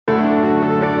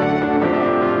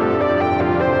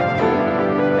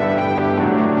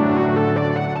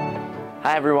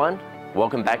everyone,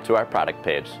 welcome back to our product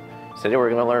page. Today we're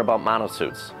going to learn about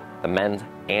Monosuits, the men's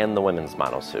and the women's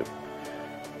monosuit.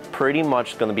 Pretty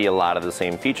much going to be a lot of the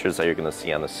same features that you're going to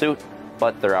see on the suit,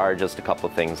 but there are just a couple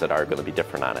of things that are going to be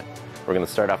different on it. We're going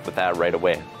to start off with that right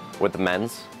away. With the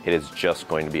men's, it is just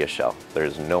going to be a shell.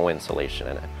 There's no insulation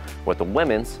in it. With the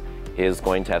women's, it is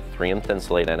going to have 3-inch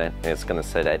insulate in it, and it's going to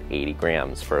sit at 80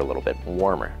 grams for a little bit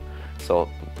warmer. So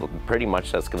pretty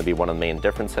much that's going to be one of the main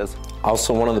differences.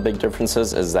 Also, one of the big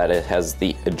differences is that it has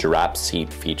the drop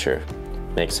seat feature.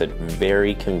 Makes it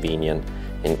very convenient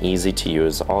and easy to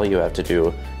use. All you have to do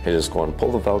is just go and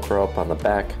pull the Velcro up on the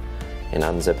back and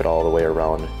unzip it all the way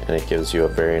around, and it gives you a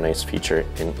very nice feature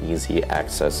and easy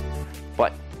access.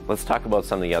 But let's talk about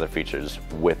some of the other features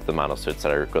with the monosuits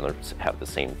that are going to have the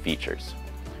same features.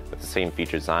 With the same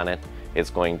features on it,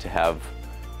 it's going to have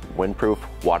windproof,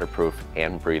 waterproof,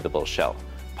 and breathable shell,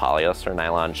 polyester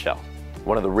nylon shell.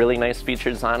 One of the really nice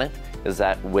features on it is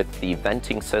that with the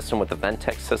venting system, with the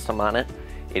Ventex system on it,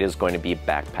 it is going to be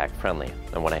backpack friendly.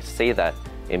 And when I say that,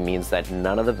 it means that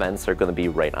none of the vents are going to be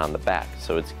right on the back.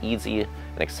 So it's easy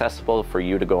and accessible for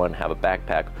you to go and have a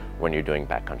backpack when you're doing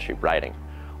backcountry riding.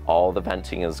 All the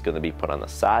venting is going to be put on the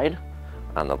side,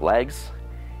 on the legs,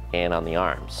 and on the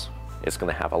arms. It's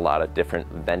going to have a lot of different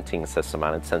venting system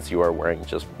on it since you are wearing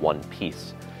just one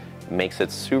piece. It makes it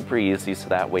super easy so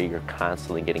that way you're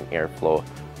constantly getting airflow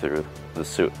through the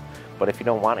suit. But if you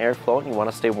don't want airflow and you want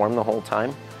to stay warm the whole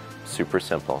time, super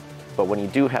simple. But when you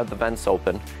do have the vents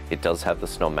open, it does have the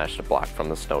snow mesh to block from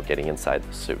the snow getting inside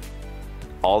the suit.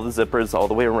 All the zippers all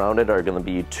the way around it are going to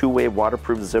be two-way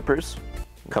waterproof zippers,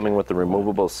 coming with the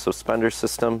removable suspender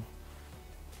system,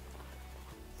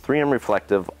 3M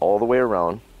reflective all the way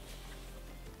around.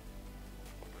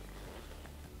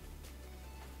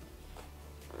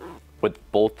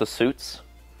 With both the suits,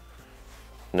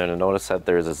 you're going to notice that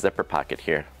there's a zipper pocket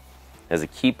here. There's a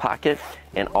key pocket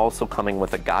and also coming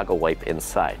with a goggle wipe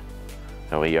inside.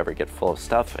 That way you ever get full of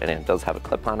stuff, and it does have a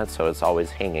clip on it, so it's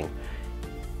always hanging.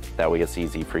 That way it's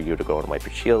easy for you to go and wipe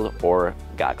your shield or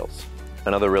goggles.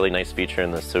 Another really nice feature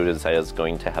in this suit is that it's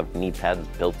going to have knee pads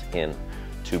built in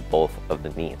to both of the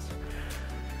knees.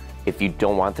 If you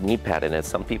don't want the knee pad in it,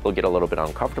 some people get a little bit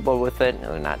uncomfortable with it and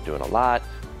they're not doing a lot,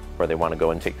 or they want to go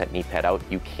and take that knee pad out,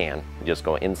 you can. You just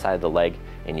go inside the leg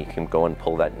and you can go and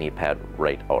pull that knee pad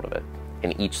right out of it.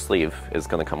 And each sleeve is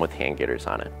going to come with hand gaiters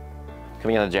on it.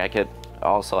 Coming on the jacket, I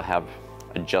also have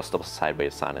adjustable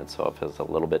sideways on it, so if it's a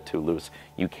little bit too loose,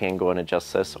 you can go and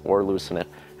adjust this or loosen it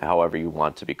however you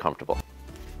want to be comfortable.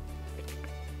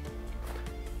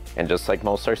 And just like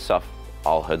most of our stuff,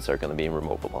 all hoods are going to be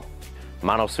removable.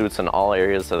 Monosuits in all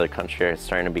areas of the country are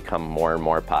starting to become more and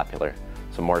more popular.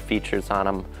 So more features on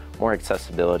them, more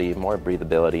accessibility, more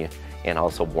breathability, and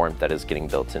also warmth that is getting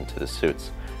built into the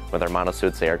suits. With our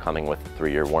monosuits, they are coming with a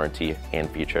 3-year warranty and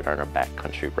featured on our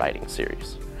backcountry riding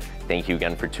series. Thank you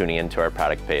again for tuning in to our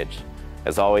product page.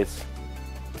 As always,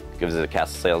 go visit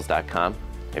castlesales.com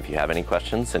if you have any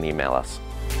questions and email us.